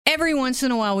Every once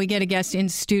in a while, we get a guest in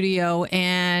studio,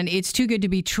 and it's too good to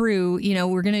be true. You know,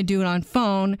 we're going to do it on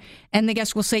phone, and the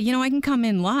guest will say, I can come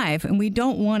in live, and we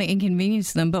don't want to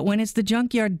inconvenience them. But when it's the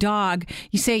Junkyard Dog,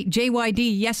 you say,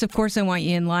 JYD, yes, of course I want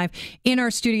you in live. In our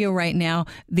studio right now,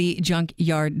 the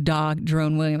Junkyard Dog,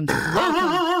 Jerome Williams.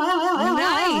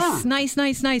 Nice.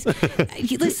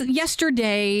 Listen,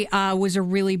 yesterday was a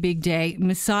really big day.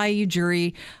 Masai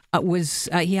Ujiri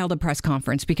he held a press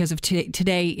conference because of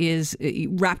today is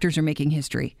Raptors are making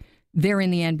history. They're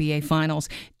in the NBA Finals.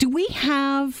 Do we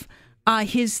have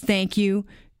his thank you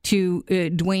to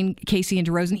Dwayne, Casey, and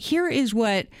DeRozan? Here is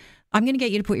what I'm going to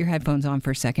get you to put your headphones on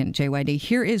for a second, JYD.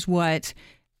 Here is what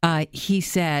he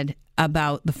said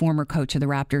about the former coach of the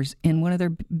Raptors and one of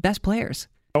their best players.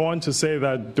 I want to say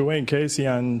that Dwayne Casey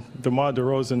and DeMar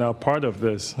DeRozan are part of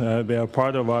this. They are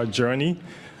part of our journey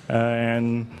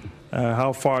and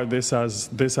how far this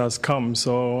has come.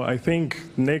 So I think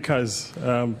Nick has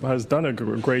done a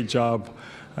great job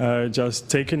just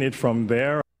taking it from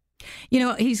there.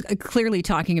 He's clearly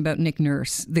talking about Nick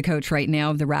Nurse, the coach right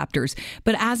now of the Raptors.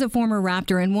 But as a former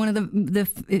Raptor and one of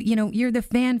you're the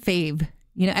fan fave.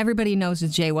 Everybody knows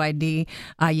it's JYD.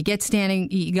 You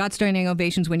got standing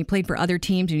ovations when you played for other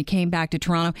teams and you came back to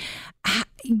Toronto.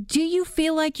 Do you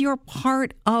feel like you're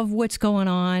part of what's going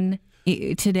on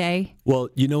today? Well,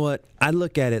 you know what? I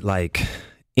look at it like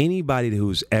anybody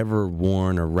who's ever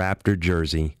worn a Raptor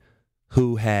jersey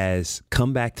who has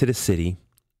come back to the city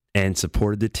and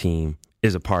supported the team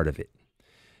is a part of it.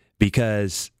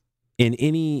 Because in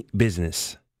any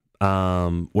business,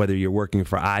 whether you're working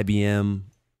for IBM,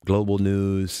 Global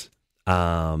News,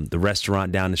 the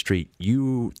restaurant down the street,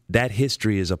 that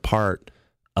history is a part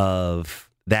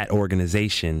of that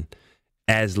organization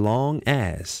as long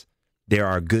as there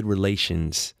are good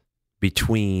relations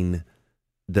between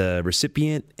the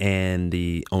recipient and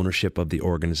the ownership of the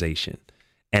organization.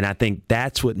 And I think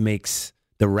that's what makes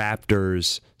the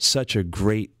Raptors such a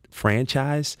great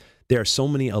franchise. There are so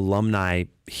many alumni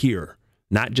here.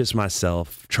 Not just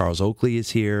myself. Charles Oakley is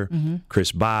here,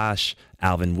 Chris Bosh,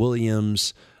 Alvin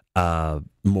Williams,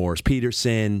 Morris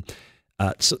Peterson.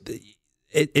 So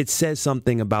it says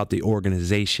something about the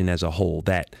organization as a whole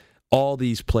that all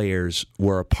these players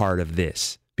were a part of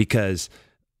this. Because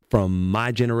from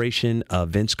my generation of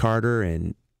Vince Carter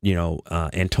and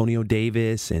Antonio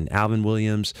Davis and Alvin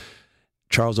Williams,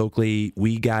 Charles Oakley,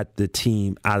 we got the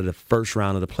team out of the first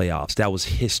round of the playoffs. That was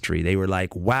history. They were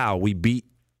like, wow, we beat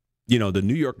the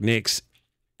New York Knicks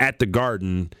at the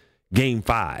Garden, Game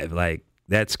 5. Like,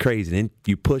 that's crazy. And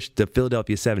you pushed the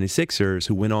Philadelphia 76ers,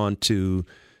 who went on to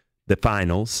the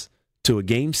finals, to a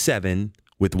Game 7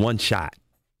 with one shot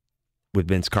with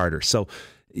Vince Carter. So,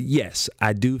 yes,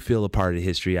 I do feel a part of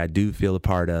history. I do feel a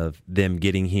part of them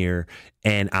getting here,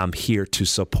 and I'm here to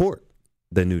support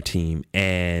the new team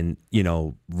and,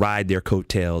 ride their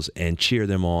coattails and cheer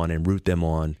them on and root them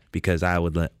on, because I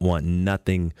would want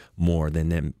nothing more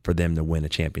than for them to win a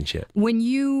championship. When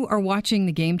you are watching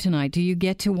the game tonight, do you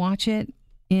get to watch it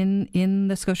in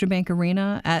the Scotiabank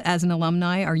Arena as an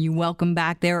alumni? Are you welcome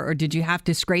back there, or did you have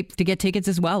to scrape to get tickets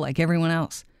as well, like everyone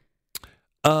else?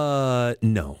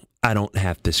 No, I don't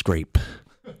have to scrape.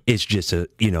 It's just But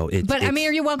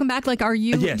are you welcome back? Like, are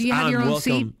you? Yes, do you have your own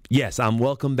seat? Yes, I'm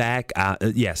welcome back.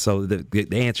 Yes. So the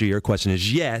answer to your question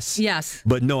is yes. Yes.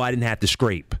 But no, I didn't have to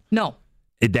scrape. No.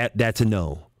 That's a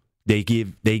no. They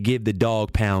give the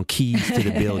Dog Pound keys to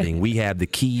the building. We have the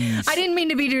keys. I didn't mean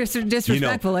to be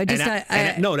disrespectful.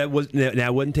 No, that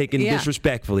wasn't taken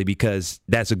disrespectfully, because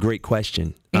that's a great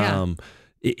question. Yeah.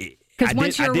 Because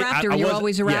once you're a Raptor, you're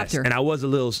always a Raptor. Yes, and I was a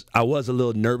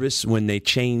little nervous when they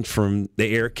changed from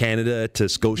the Air Canada to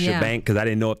Scotiabank, because I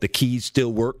didn't know if the keys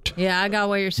still worked. Yeah, I got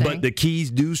what you're saying. But the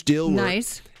keys do still work.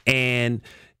 Nice. And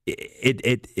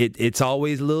it's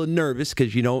always a little nervous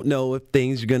because you don't know if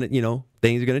things are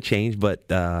gonna change. But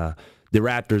the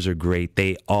Raptors are great.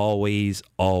 They always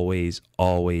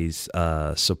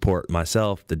support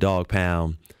myself, the Dog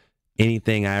Pound.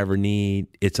 Anything I ever need,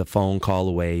 it's a phone call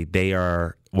away. They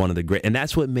are one of the great, and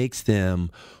that's what makes them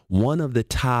one of the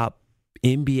top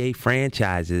NBA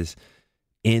franchises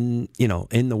in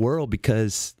the world,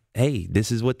 because, hey,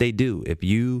 this is what they do. If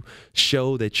you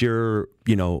show that you're,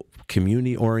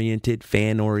 community oriented,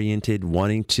 fan oriented,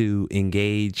 wanting to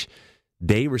engage,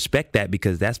 they respect that,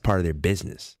 because that's part of their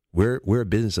business. We're a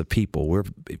business of people.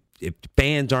 If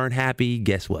fans aren't happy,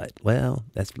 guess what? Well,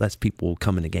 that's less people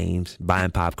coming to games, buying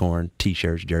popcorn,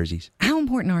 T-shirts, jerseys. How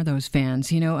important are those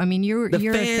fans? You're a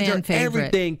fan favorite.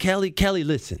 Everything. Kelly,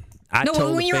 listen.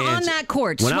 When you're on that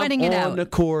court, sweating it out. When I'm on the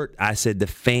court, I said the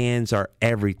fans are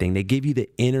everything. They give you the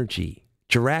energy.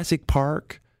 Jurassic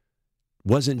Park,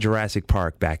 wasn't Jurassic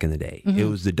Park back in the day. Mm-hmm. It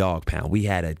was the dog pound. We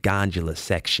had a gondola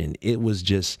section. It was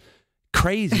just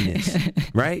craziness,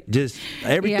 right? Just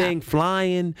everything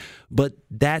flying. But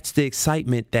that's the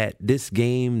excitement that this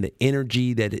game, the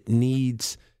energy that it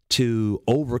needs to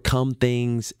overcome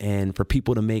things and for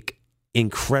people to make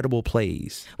incredible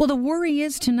plays. Well, the worry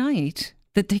is tonight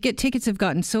that tickets have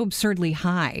gotten so absurdly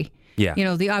high. Yeah. You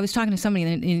know, I was talking to somebody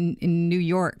in New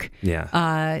York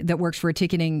that works for a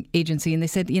ticketing agency, and they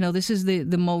said, you know, this is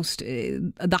the most,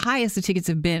 the highest the tickets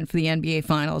have been for the NBA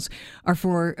Finals are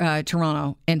for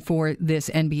Toronto and for this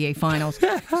NBA Finals.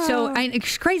 So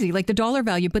it's crazy, like the dollar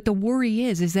value. But the worry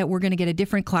is that we're going to get a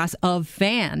different class of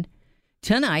fan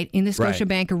tonight in the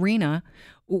Scotiabank Arena.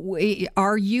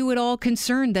 Are you at all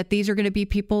concerned that these are going to be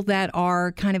people that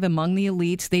are kind of among the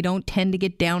elites? They don't tend to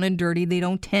get down and dirty. They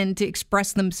don't tend to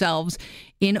express themselves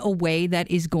in a way that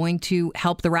is going to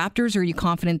help the Raptors? Or are you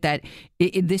confident that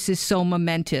this is so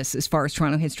momentous as far as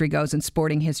Toronto history goes and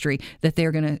sporting history that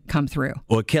they're going to come through?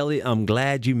 Well, Kelly, I'm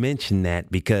glad you mentioned that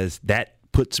because that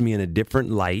puts me in a different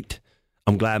light.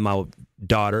 I'm glad my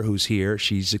daughter, who's here,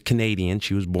 she's a Canadian.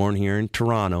 She was born here in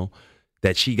Toronto.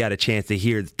 That she got a chance to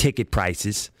hear the ticket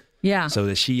prices. Yeah. So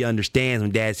that she understands when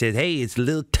Dad says, hey, it's a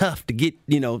little tough to get,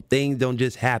 you know, things don't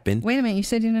just happen. Wait a minute. You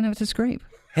said you didn't have to scrape.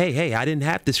 Hey, I didn't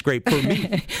have to scrape for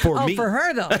me. For me. For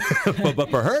her, though.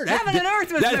 but for her, that's heaven and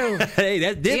earth was moved. Hey,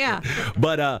 that's different. Yeah.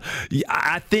 But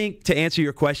I think to answer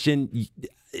your question,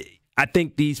 I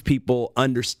think these people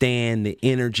understand the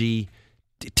energy.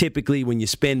 Typically, when you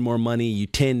spend more money, you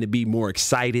tend to be more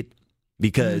excited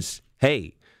because,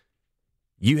 hey,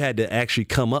 you had to actually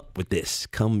come up with this.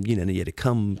 You had to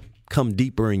come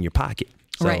deeper in your pocket.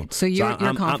 So, right. So you're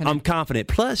confident. I'm confident.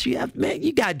 Plus,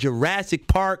 you got Jurassic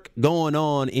Park going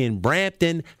on in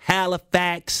Brampton,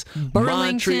 Halifax,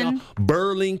 Burlington. Montreal,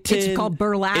 Burlington. It's called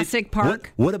Burlassic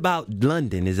Park. What about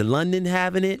London? Is it London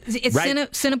having it? It's right?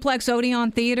 Cineplex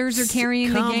Odeon Theaters are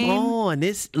carrying the game. Come on,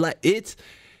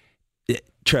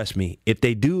 trust me, if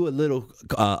they do a little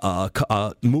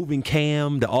moving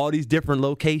cam to all these different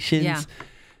locations,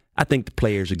 I think the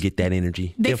players will get that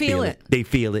energy. They'll feel it. They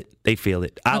feel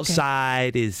it.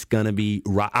 Outside is going to be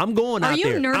right. I'm going out there.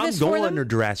 Are you nervous I'm for going them? to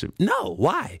Jurassic. No,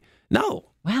 why? No.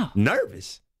 Wow.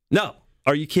 Nervous? No.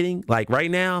 Are you kidding? Like right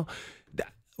now,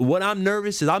 what I'm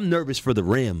nervous for the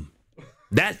rim.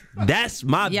 That's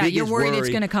my biggest worry. Yeah, you're worried it's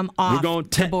going to come off We're going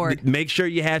the board. Make sure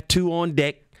you have two on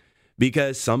deck.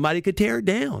 Because somebody could tear it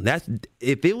down.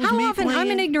 If it was how me often? playing, I'm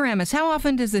an ignoramus. How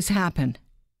often does this happen?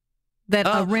 That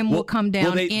a rim will come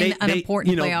down in an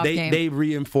important playoff game. They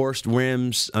reinforced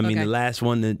rims. I mean, the last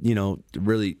one that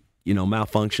really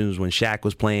malfunctions when Shaq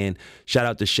was playing. Shout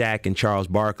out to Shaq and Charles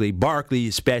Barkley. Barkley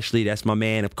especially. That's my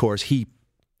man. Of course, he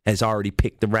has already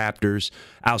picked the Raptors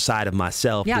outside of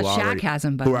myself. Yeah, Shaq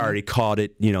hasn't. Who already called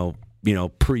it.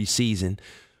 Preseason,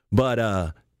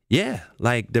 but. Yeah,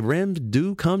 like the rims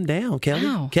do come down, Kelly.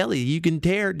 Wow. Kelly, you can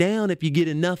tear it down if you get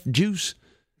enough juice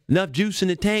in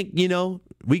the tank.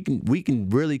 We can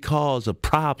really cause a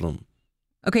problem.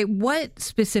 Okay, what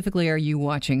specifically are you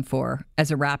watching for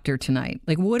as a Raptor tonight?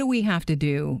 Like, what do we have to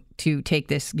do to take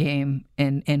this game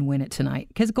and win it tonight?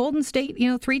 Because Golden State,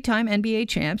 3-time NBA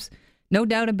champs, no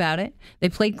doubt about it. They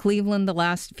played Cleveland the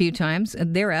last few times.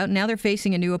 They're out now. They're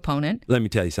facing a new opponent. Let me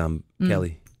tell you something,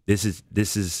 Kelly. This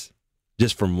is.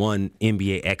 Just from one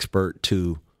NBA expert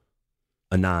to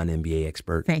a non-NBA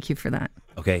expert. Thank you for that.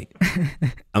 Okay. I'm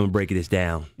going to break this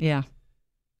down. Yeah.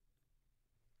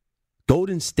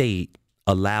 Golden State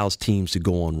allows teams to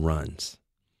go on runs.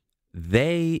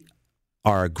 They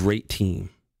are a great team.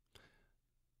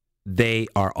 They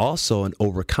are also an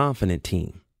overconfident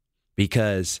team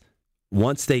because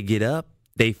once they get up,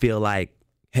 they feel like,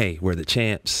 hey, we're the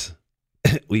champs.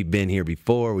 We've been here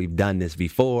before. We've done this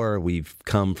before. We've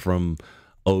come from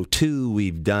 2002.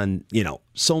 We've done,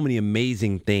 so many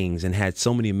amazing things and had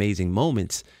so many amazing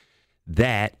moments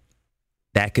that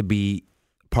could be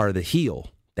part of the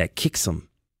heel that kicks them.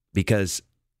 Because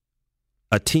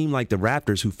a team like the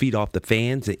Raptors who feed off the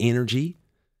fans, the energy,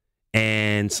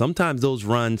 and sometimes those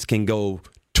runs can go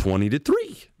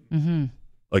 20-3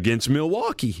 against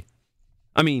Milwaukee.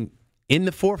 I mean, in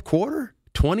the fourth quarter,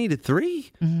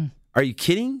 20-3? Are you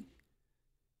kidding?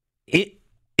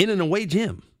 In an away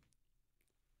gym.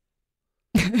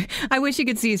 I wish you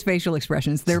could see his facial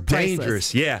expressions. They're priceless.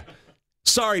 Dangerous, yeah.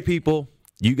 Sorry, people.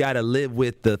 You got to live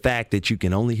with the fact that you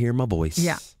can only hear my voice.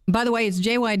 Yeah. By the way, it's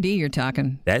JYD you're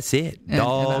talking. That's it.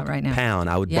 Dog right now. pound.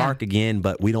 I would bark again,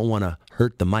 but we don't want to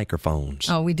hurt the microphones.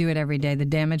 Oh, we do it every day. The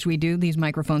damage we do, these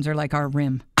microphones are like our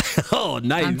rim. Oh,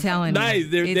 nice. I'm telling nice.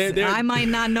 you. I might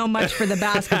not know much for the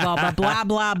basketball, but blah,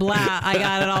 blah, blah. I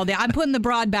got it all down. I'm putting the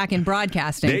broad back in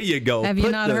broadcasting. There you go. Have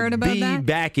you not heard about that?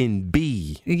 Back in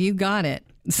B. You got it.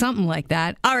 Something like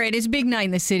that. All right, it's a big night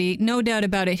in the city. No doubt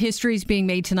about it. History is being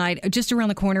made tonight, just around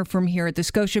the corner from here at the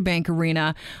Scotiabank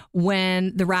Arena,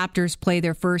 when the Raptors play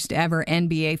their first ever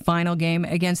NBA final game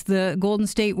against the Golden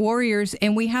State Warriors.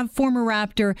 And we have former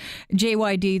Raptor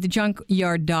JYD, the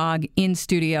Junkyard Dog, in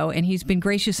studio, and he's been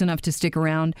gracious enough to stick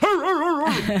around.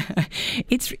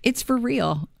 It's for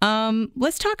real.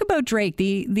 Let's talk about Drake.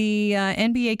 The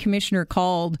NBA commissioner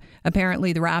called,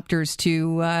 apparently, the Raptors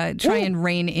to try and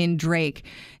rein in Drake.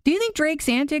 Do you think Drake's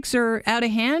antics are out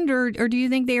of hand, or do you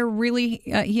think they are really,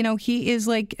 he is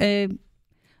like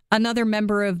another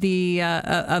member of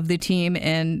the team,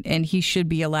 and he should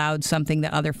be allowed something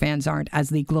that other fans aren't as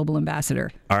the global ambassador?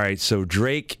 All right, so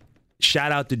Drake,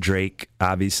 shout out to Drake.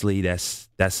 Obviously, that's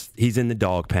he's in the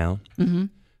dog pound.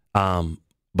 Mm-hmm.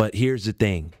 But here's the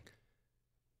thing.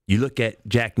 You look at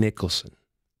Jack Nicholson,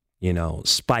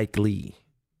 Spike Lee,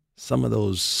 some of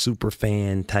those super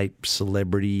fan type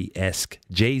celebrity-esque,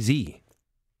 Jay-Z,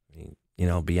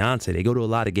 Beyonce, they go to a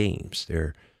lot of games.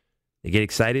 They get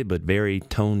excited, but very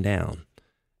toned down.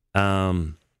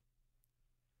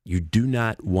 You do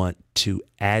not want to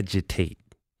agitate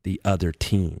the other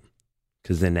team,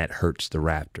 because then that hurts the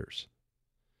Raptors.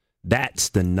 That's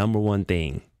the number one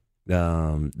thing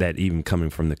that, even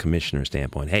coming from the commissioner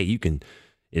standpoint, hey, you can,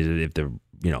 if the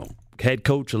head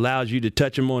coach allows you to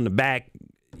touch them on the back,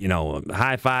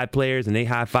 high five players and they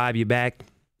high five you back,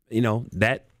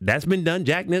 that's been done.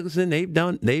 Jack Nicholson,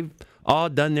 they've all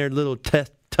done their little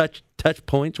touch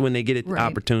points when they get an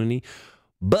opportunity.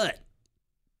 But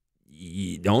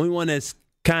the only one that's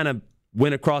kind of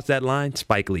went across that line,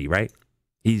 Spike Lee, right?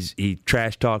 He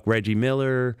trash talked Reggie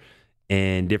Miller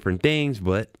and different things,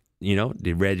 but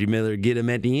did Reggie Miller get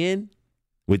him at the end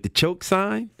with the choke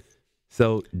sign?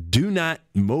 So do not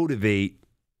motivate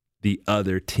the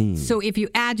other team. So if you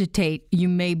agitate, you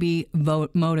may be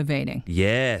motivating.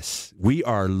 Yes, we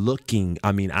are looking.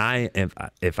 I mean,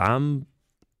 if I'm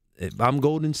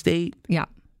Golden State, yeah,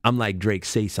 I'm like, Drake,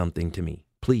 say something to me,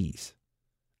 please.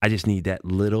 I just need that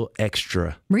little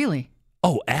extra. Really?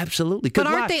 Oh, absolutely. But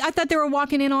aren't they? I thought they were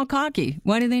walking in all cocky.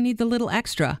 Why do they need the little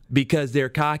extra? Because they're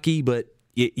cocky, but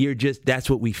that's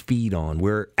what we feed on.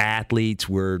 We're athletes.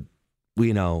 We're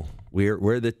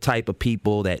the type of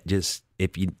people that just,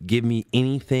 if you give me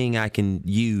anything I can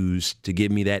use to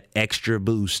give me that extra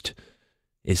boost,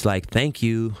 it's like, thank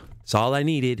you. It's all I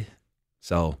needed.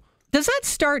 So does that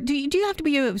start? Do you have to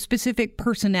be a specific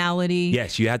personality?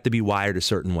 Yes, you have to be wired a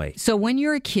certain way. So when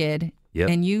you're a kid, yep,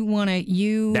 and you want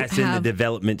to, that's in the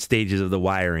development stages of the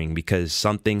wiring, because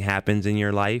something happens in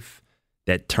your life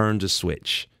that turns a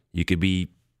switch. You could be,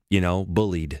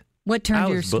 bullied. What turned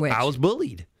your switch? I was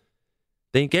bullied.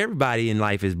 Think everybody in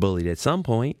life is bullied at some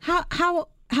point. How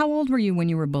old were you when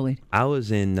you were bullied? I was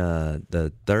in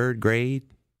the third grade.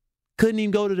 Couldn't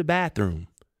even go to the bathroom.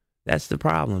 That's the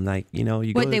problem. Like,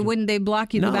 wouldn't they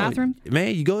block you in the bathroom?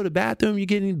 Man, you go to the bathroom, you're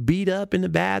getting beat up in the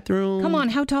bathroom. Come on,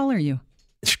 how tall are you?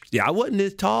 Yeah, I wasn't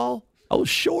as tall. I was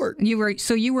short. You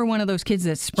were one of those kids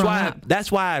that sprung up.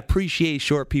 That's why I appreciate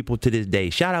short people to this day.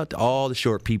 Shout out to all the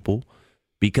short people,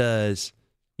 because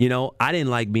I didn't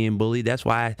like being bullied. That's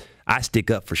why I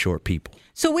stick up for short people.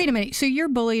 So wait a minute. So you're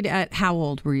bullied at, how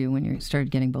old were you when you started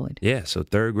getting bullied? Yeah, so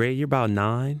third grade. You're about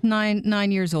 9.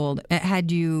 9 years old.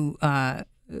 Had you?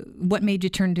 What made you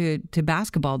turn to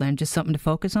basketball then? Just something to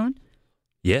focus on?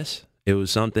 Yes, it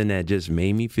was something that just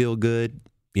made me feel good.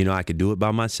 I could do it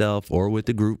by myself or with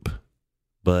a group,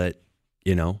 but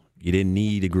you didn't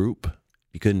need a group.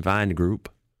 You couldn't find a group.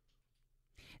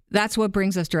 That's what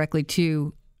brings us directly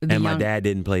to. My dad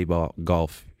didn't play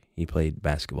golf. He played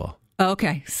basketball.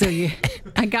 Okay, so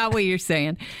I got what you're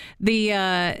saying.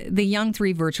 The Young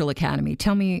 3 Virtual Academy.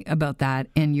 Tell me about that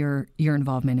and your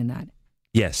involvement in that.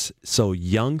 Yes, so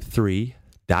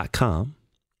young3.com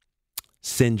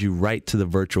sends you right to the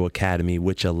Virtual Academy,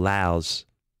 which allows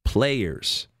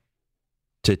players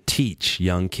to teach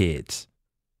young kids,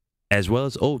 as well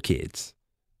as old kids,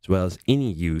 as well as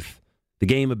any youth, the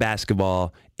game of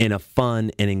basketball in a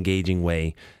fun and engaging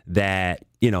way that,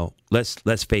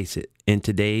 let's face it, in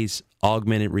today's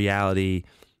augmented reality,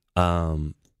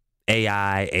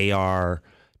 AI, AR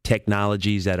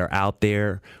technologies that are out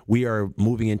there, we are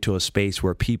moving into a space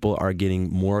where people are getting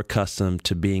more accustomed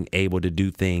to being able to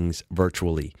do things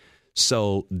virtually.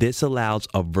 So this allows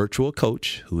a virtual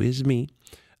coach, who is me.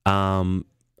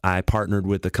 I partnered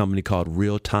with a company called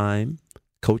Real Time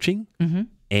Coaching, mm-hmm,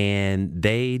 and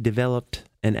they developed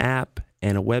an app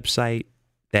and a website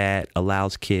that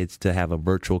allows kids to have a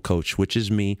virtual coach, which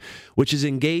is me, which is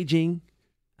engaging.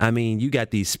 I mean, you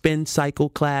got these spin cycle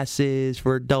classes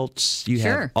for adults. You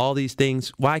have all these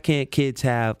things. Why can't kids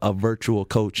have a virtual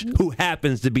coach who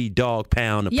happens to be dog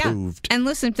pound approved? And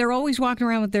listen, they're always walking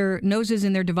around with their noses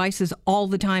in their devices all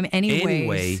the time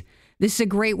anyways. This is a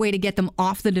great way to get them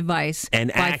off the device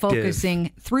and by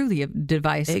focusing through the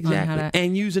device. Exactly.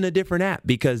 And using a different app,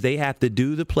 because they have to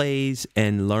do the plays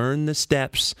and learn the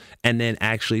steps and then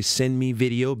actually send me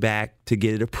video back to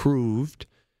get it approved,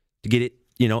 to get it,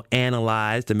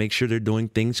 analyzed, to make sure they're doing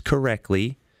things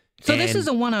correctly. So this is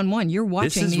a one-on-one. You're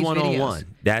watching these videos. This is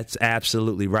one-on-one. That's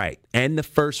absolutely right. And the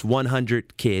first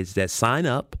 100 kids that sign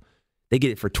up, they get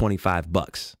it for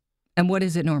 $25. And what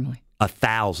is it normally?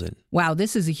 $1,000. Wow,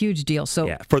 this is a huge deal.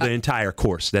 So for the entire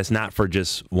course. That's not for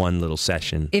just one little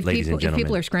session, ladies and gentlemen. If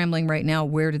people are scrambling right now,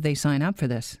 where did they sign up for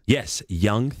this? Yes,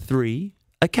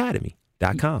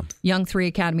 Young3Academy.com.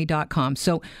 Young3Academy.com.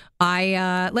 So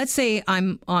let's say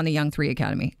I'm on the Young3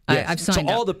 Academy. Yes. I've signed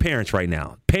up. So all the parents right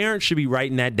now, parents should be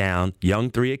writing that down,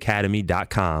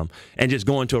 Young3Academy.com, and just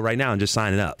going to it right now and just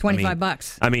signing up.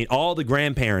 $25. I mean, all the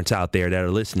grandparents out there that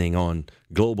are listening on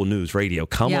Global News Radio,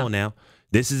 come on now.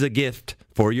 This is a gift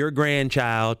for your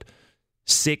grandchild,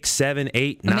 6, 7,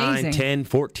 8, 9, 10,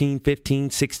 14, 15,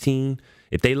 16.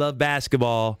 If they love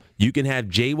basketball, you can have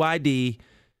JYD,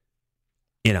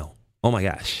 oh my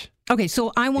gosh. Okay,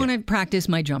 so I want to practice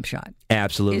my jump shot.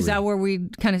 Absolutely. Is that where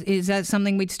is that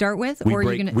something we'd start with?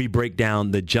 We break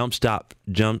down the jump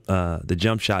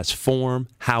shot's form,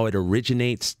 how it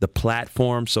originates, the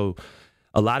platform. So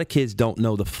a lot of kids don't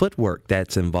know the footwork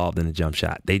that's involved in the jump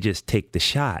shot. They just take the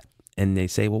shot. And they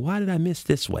say, well, why did I miss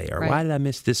this way? Or why did I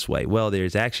miss this way? Well,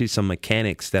 there's actually some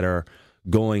mechanics that are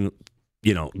going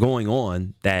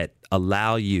on that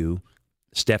allow you,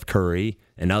 Steph Curry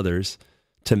and others,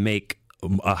 to make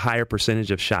a higher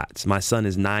percentage of shots. My son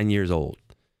is 9 years old.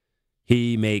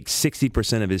 He makes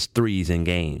 60% of his threes in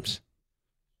games.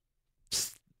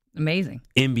 Amazing.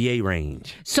 NBA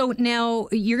range. So now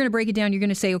you're going to break it down. You're going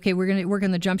to say, okay, we're going to work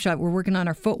on the jump shot. We're working on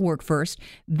our footwork first.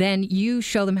 Then you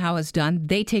show them how it's done.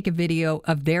 They take a video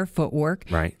of their footwork.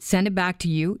 Right. Send it back to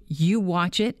you. You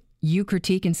watch it. You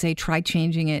critique and say, try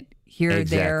changing it here or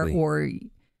there, or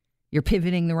you're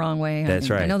pivoting the wrong way. That's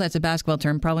right. I know that's a basketball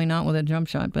term. Probably not with a jump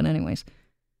shot, but anyways.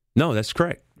 No, that's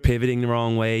correct. Pivoting the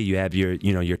wrong way. You have your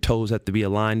toes have to be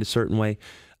aligned a certain way.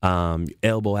 Your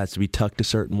elbow has to be tucked a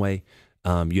certain way.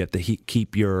 You have to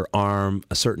keep your arm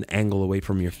a certain angle away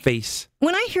from your face.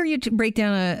 When I hear you break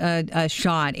down a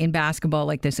shot in basketball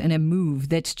like this and a move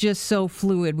that's just so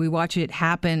fluid, we watch it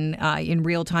happen in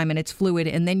real time and it's fluid,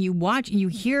 and then you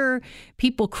hear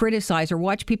people criticize or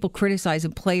watch people criticize a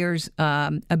player's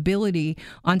ability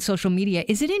on social media.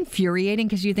 Is it infuriating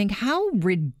because you think how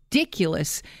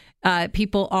ridiculous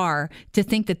people are to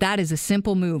think that is a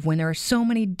simple move when there are so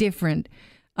many different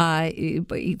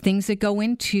things that go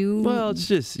into? Well, it's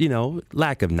just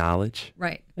lack of knowledge,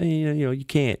 right? You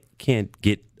can't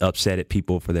get upset at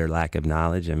people for their lack of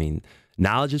knowledge. I mean,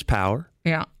 knowledge is power.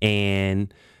 Yeah,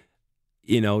 and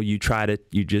you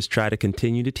just try to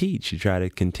continue to teach. You try to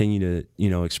continue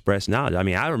to express knowledge. I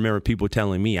mean, I remember people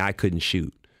telling me I couldn't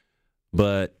shoot,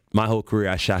 but my whole career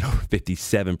I shot over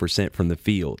 57% from the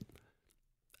field.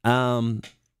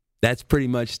 That's pretty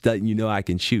much that I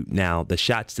can shoot. Now, the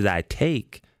shots that I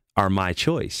take are my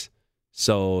choice.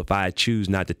 So if I choose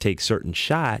not to take certain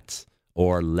shots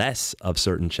or less of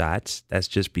certain shots, that's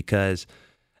just because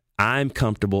I'm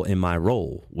comfortable in my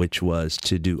role, which was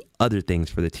to do other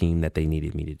things for the team that they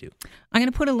needed me to do. I'm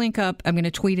going to put a link up. I'm going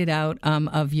to tweet it out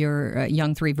of your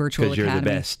Young3 Virtual Academy. Because you're the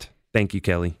best. Thank you,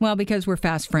 Kelly. Well, because we're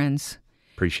fast friends.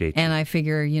 Appreciate you. And I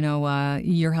figure,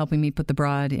 you're helping me put the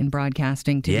broad in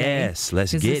broadcasting today. Yes,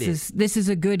 let's get it. This is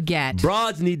a good get.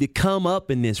 Broads need to come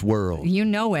up in this world. You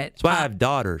know it. That's why I have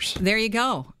daughters. There you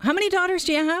go. How many daughters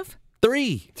do you have?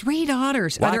 3. 3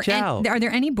 daughters. Watch out. Are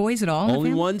there any boys at all?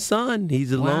 Only one son.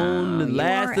 He's alone, the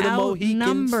last of the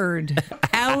Mohicans.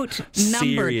 Outnumbered.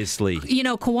 Seriously.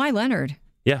 Kawhi Leonard.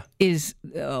 Yeah. Is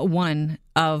one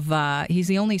of, he's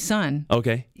the only son.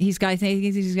 Okay. He's got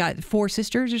 4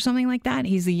 sisters or something like that.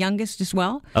 He's the youngest as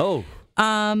well. Oh.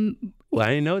 Well, I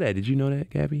didn't know that. Did you know that,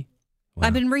 Gabby? Wow.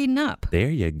 I've been reading up. There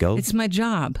you go. It's my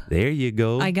job. There you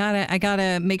go. I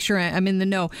gotta make sure I'm in the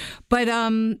know. But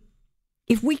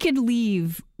if we could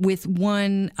leave with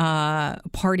one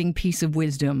parting piece of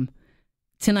wisdom,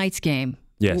 tonight's game.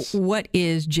 Yes. What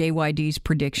is JYD's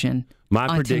prediction? My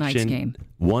on prediction, tonight's game?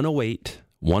 108,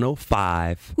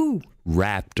 105,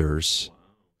 Raptors.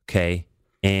 Okay.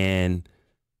 And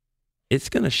it's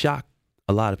going to shock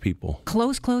a lot of people.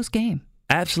 Close game.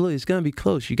 Absolutely. It's going to be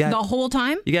close. You got The whole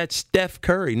time? You got Steph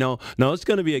Curry. No, it's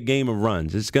going to be a game of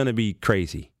runs. It's going to be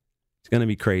crazy. It's going to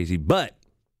be crazy. But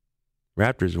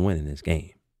Raptors are winning this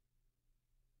game.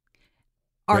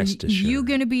 Are you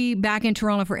going to be back in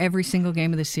Toronto for every single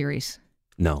game of the series?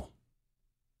 No,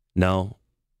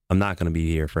 I'm not going to be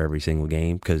here for every single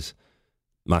game because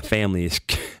my family is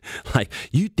like,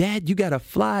 Dad, you got to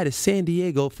fly to San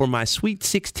Diego for my Sweet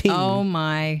 16 Oh,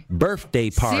 my. birthday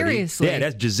party. Seriously? Yeah,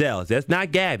 that's Giselle. That's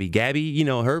not Gabby. Gabby,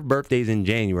 her birthday's in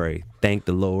January. Thank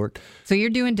the Lord. So you're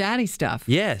doing daddy stuff?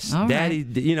 Yes. All Daddy,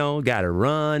 got to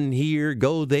run here,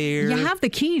 go there. You have the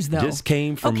keys, though. Just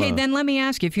came from Okay, then let me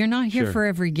ask you, if you're not here Sure. for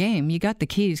every game, you got the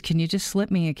keys. Can you just slip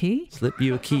me a key? Slip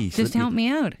you a key. Just help me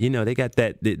out. They got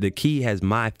that. The key has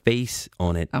my face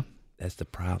on it. Oh. That's the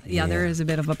problem. Yeah, there is a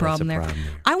bit of a problem there. there.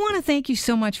 I want to thank you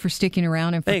so much for sticking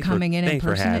around and for coming in thanks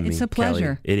person. For having It's me, a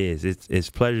pleasure. Kelly. It is. It's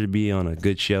a pleasure to be on a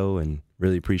good show and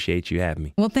really appreciate you having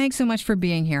me. Well, thanks so much for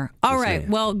being here. All right.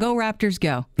 ma'am. Well, go Raptors,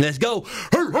 go. Let's go.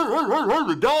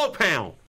 The dog pound.